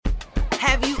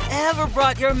Have you ever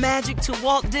brought your magic to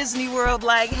Walt Disney World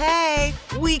like, hey,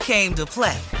 we came to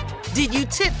play? Did you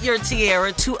tip your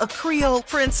tiara to a Creole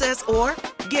princess or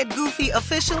get goofy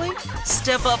officially?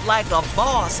 Step up like a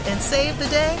boss and save the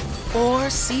day? Or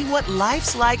see what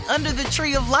life's like under the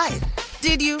tree of life?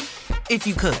 Did you? If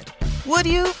you could. Would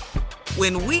you?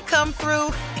 When we come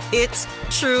through, it's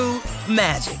true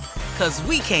magic. 'Cause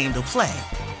we came to play.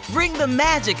 Bring the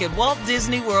magic at Walt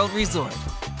Disney World Resort.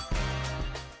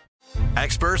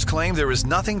 Experts claim there is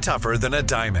nothing tougher than a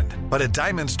diamond. But at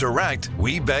Diamonds Direct,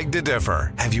 we beg to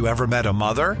differ. Have you ever met a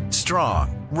mother?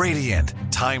 Strong, radiant,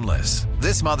 timeless.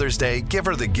 This Mother's Day, give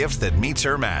her the gift that meets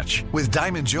her match. With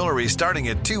diamond jewelry starting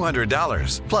at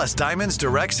 $200. Plus Diamonds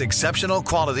Direct's exceptional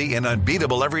quality and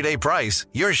unbeatable everyday price,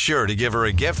 you're sure to give her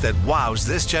a gift that wows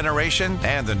this generation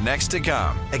and the next to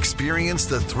come. Experience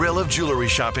the thrill of jewelry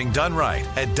shopping done right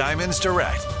at Diamonds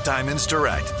Direct. Diamonds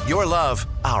Direct. Your love,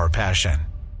 our passion.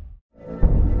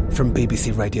 From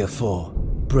BBC Radio 4,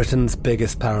 Britain's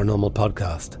biggest paranormal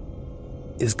podcast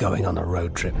is going on a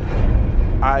road trip.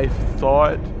 I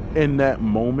thought in that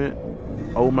moment,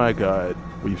 oh my God,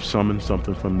 we've summoned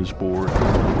something from this board.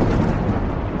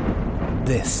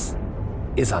 This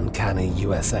is Uncanny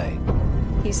USA.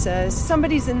 He says,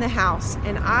 somebody's in the house,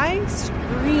 and I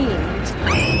screamed.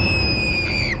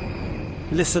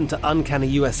 Listen to Uncanny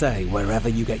USA wherever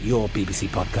you get your BBC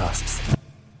podcasts,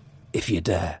 if you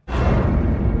dare.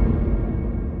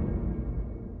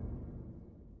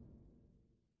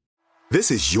 This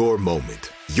is your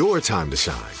moment, your time to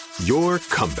shine, your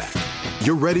comeback.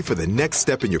 You're ready for the next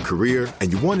step in your career,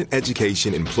 and you want an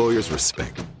education employers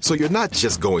respect. So you're not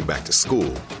just going back to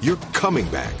school, you're coming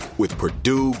back with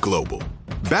Purdue Global.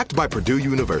 Backed by Purdue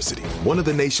University, one of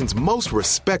the nation's most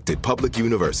respected public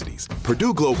universities,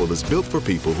 Purdue Global is built for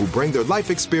people who bring their life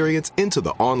experience into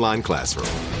the online classroom.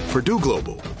 Purdue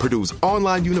Global, Purdue's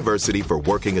online university for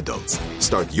working adults.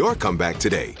 Start your comeback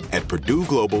today at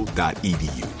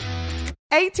purdueglobal.edu.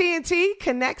 AT&T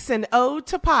connects an ode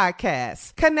to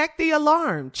podcasts. Connect the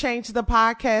alarm. Change the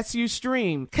podcast you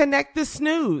stream. Connect the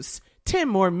snooze. 10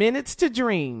 more minutes to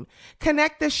dream.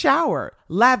 Connect the shower.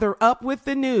 Lather up with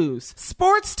the news.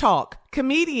 Sports talk,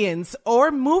 comedians,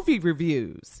 or movie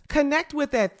reviews. Connect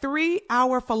with that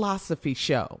 3-hour philosophy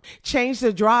show. Change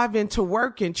the drive into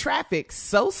work in traffic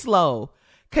so slow.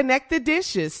 Connect the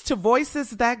dishes to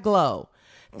voices that glow.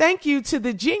 Thank you to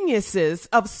the geniuses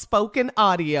of spoken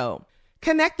audio.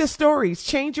 Connect the stories,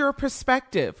 change your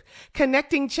perspective.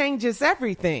 Connecting changes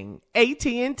everything.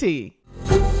 AT&T.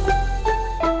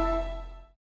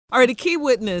 All right, a key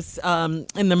witness in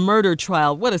the murder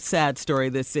trial, what a sad story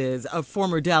this is, of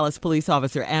former Dallas police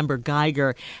officer Amber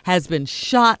Guyger has been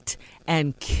shot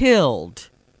and killed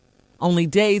only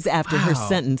days after her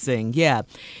sentencing. Yeah.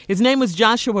 His name was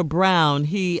Joshua Brown.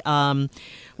 He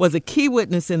was a key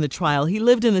witness in the trial. He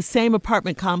lived in the same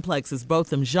apartment complex as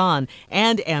Botham Jean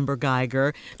and Amber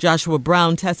Guyger. Joshua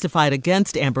Brown testified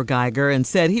against Amber Guyger and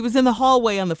said he was in the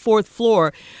hallway on the 4th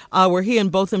floor where he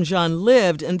and Botham Jean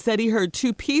lived, and said he heard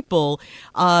 2 people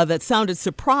that sounded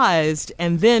surprised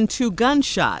and then 2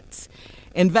 gunshots.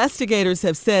 Investigators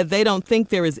have said they don't think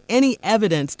there is any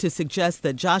evidence to suggest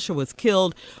that Joshua was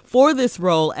killed for this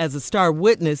role as a star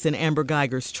witness in Amber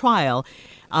Guyger's trial.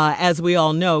 As we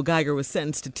all know, Guyger was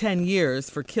sentenced to 10 years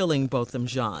for killing Botham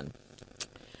Jean.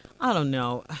 I don't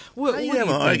know. How you have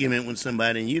an argument with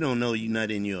somebody and you don't know you're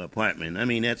not in your apartment? I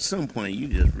mean, at some point you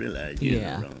just realize you're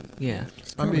wrong. Yeah.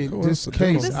 I mean, this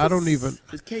case, I don't even.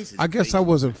 I guess I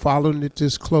wasn't following it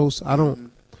this close. I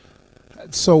don't.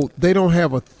 So they don't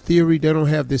have a theory. They don't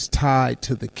have this tied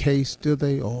to the case, do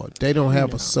they? Or they don't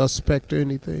have a suspect or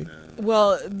anything?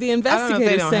 Well, the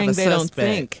investigators saying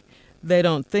they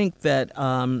don't think that,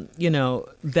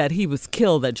 that he was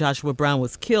killed, that Joshua Brown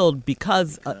was killed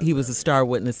because he was a star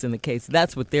witness in the case.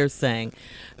 That's what they're saying.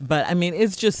 But, I mean,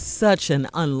 it's just such an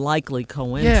unlikely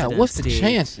coincidence. Yeah, what's the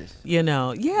chances?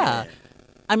 Yeah.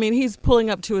 I mean, he's pulling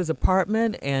up to his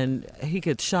apartment and he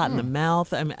gets shot in the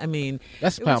mouth. I mean,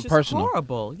 that's it was just personal.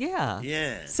 Horrible. Yeah.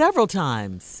 Yeah. Several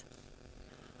times.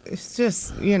 It's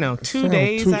just, 2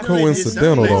 days. Too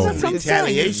coincidental, though. It's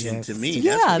retaliation to me.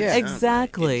 Yeah, That's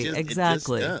exactly. It just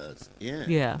does.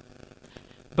 Yeah.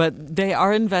 But they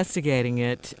are investigating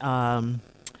it. Man.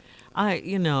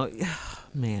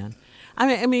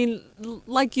 I mean,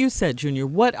 like you said, Junior,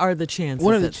 what are the chances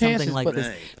that something like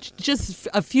this, just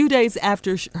a few days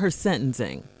after her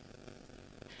sentencing?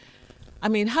 I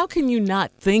mean, how can you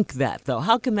not think that, though?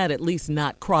 How can that at least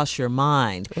not cross your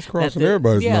mind? That's crossing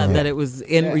everybody's mind. Yeah, that it was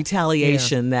in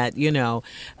retaliation, that,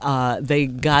 they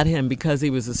got him because he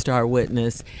was a star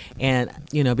witness and,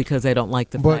 because they don't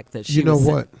like the fact that she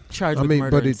was charged with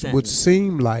murder and but it would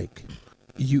seem like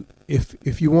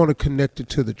if you want to connect it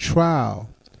to the trial,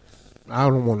 I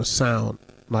don't want to sound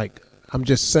like, I'm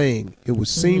just saying it would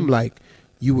seem like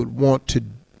you would want to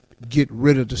get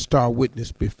rid of the star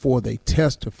witness before they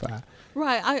testify.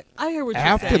 Right, I hear what you're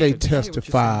saying. After they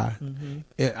testify,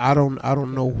 I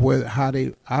don't know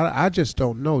I just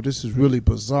don't know. This is really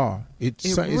bizarre.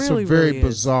 It's a very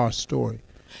bizarre story.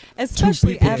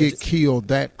 Especially 2 people get killed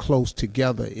that close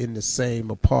together in the same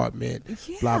apartment.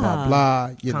 Yeah. Blah blah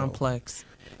blah. Complex.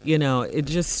 It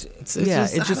just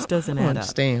it just doesn't add up. I don't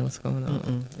understand what's going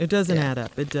on. It doesn't add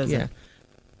up. It doesn't. Yeah.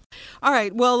 All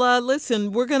right. Well,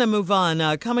 listen, we're going to move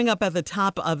on. Coming up at the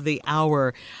top of the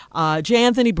hour, J.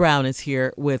 Anthony Brown is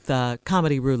here with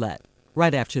Comedy Roulette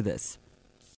right after this.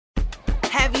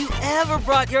 Have you ever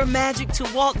brought your magic to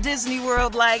Walt Disney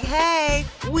World like, hey,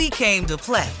 we came to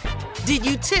play? Did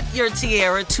you tip your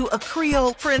tiara to a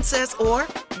Creole princess or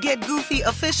get goofy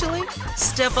officially?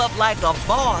 Step up like a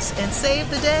boss and save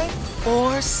the day?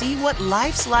 Or see what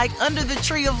life's like under the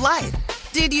tree of life?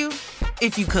 Did you?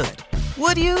 If you could.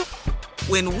 Would you?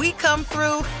 When we come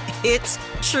through, it's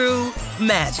true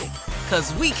magic.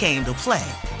 'Cause we came to play.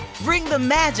 Bring the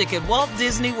magic at Walt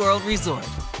Disney World Resort.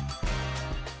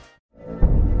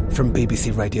 From BBC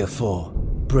Radio 4,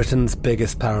 Britain's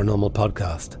biggest paranormal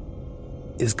podcast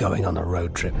is going on a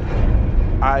road trip.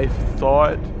 I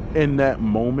thought in that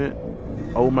moment,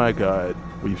 oh my God,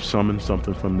 we've summoned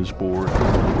something from this board.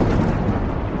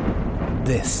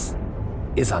 This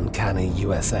is Uncanny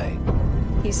USA.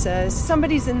 He says,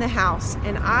 somebody's in the house,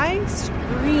 and I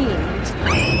screamed.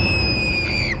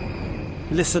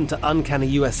 Listen to Uncanny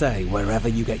USA wherever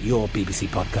you get your BBC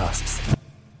podcasts,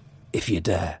 if you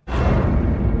dare.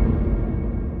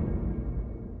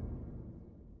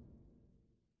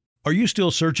 Are you still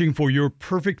searching for your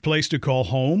perfect place to call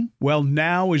home? Well,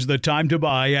 now is the time to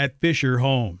buy at Fisher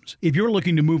Homes. If you're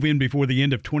looking to move in before the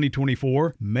end of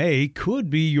 2024, May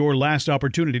could be your last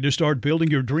opportunity to start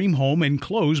building your dream home and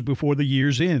close before the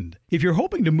year's end. If you're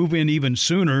hoping to move in even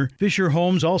sooner, Fisher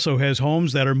Homes also has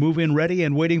homes that are move-in ready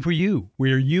and waiting for you,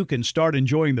 where you can start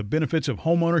enjoying the benefits of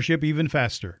homeownership even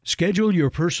faster. Schedule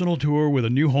your personal tour with a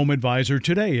new home advisor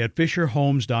today at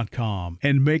FisherHomes.com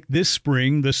and make this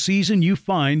spring the season you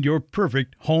find your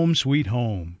perfect home sweet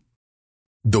home.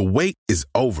 The wait is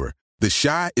over. The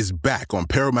Chi is back on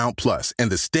Paramount Plus, and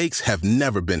the stakes have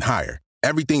never been higher.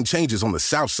 Everything changes on the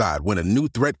South Side when a new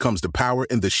threat comes to power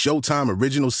in the Showtime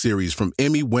original series from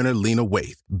Emmy winner Lena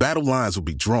Waithe. Battle lines will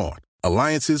be drawn,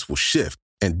 alliances will shift,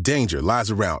 and danger lies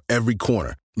around every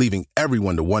corner, leaving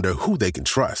everyone to wonder who they can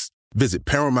trust. Visit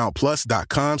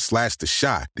ParamountPlus.com/The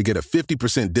Chi to get a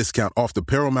 50% discount off the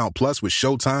Paramount Plus with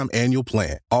Showtime annual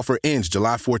plan. Offer ends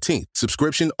July 14th.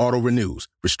 Subscription auto-renews.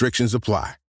 Restrictions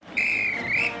apply.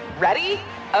 Ready?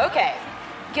 Okay.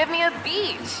 Give me a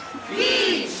beach.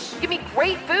 Beach. Give me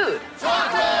great food.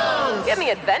 Tacos. Give me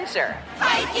adventure.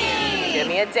 Hiking. Give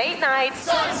me a date night.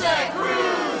 Sunset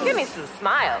cruise. Give me some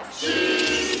smiles.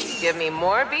 Cheese. Give me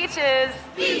more beaches.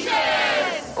 Beaches.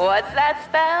 What's that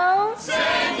spell?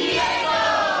 San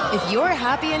Diego. If you're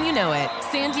happy and you know it,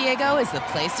 San Diego is the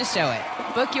place to show it.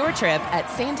 Book your trip at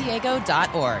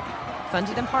sandiego.org.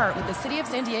 Funded in part with the City of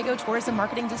San Diego Tourism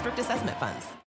Marketing District Assessment Funds.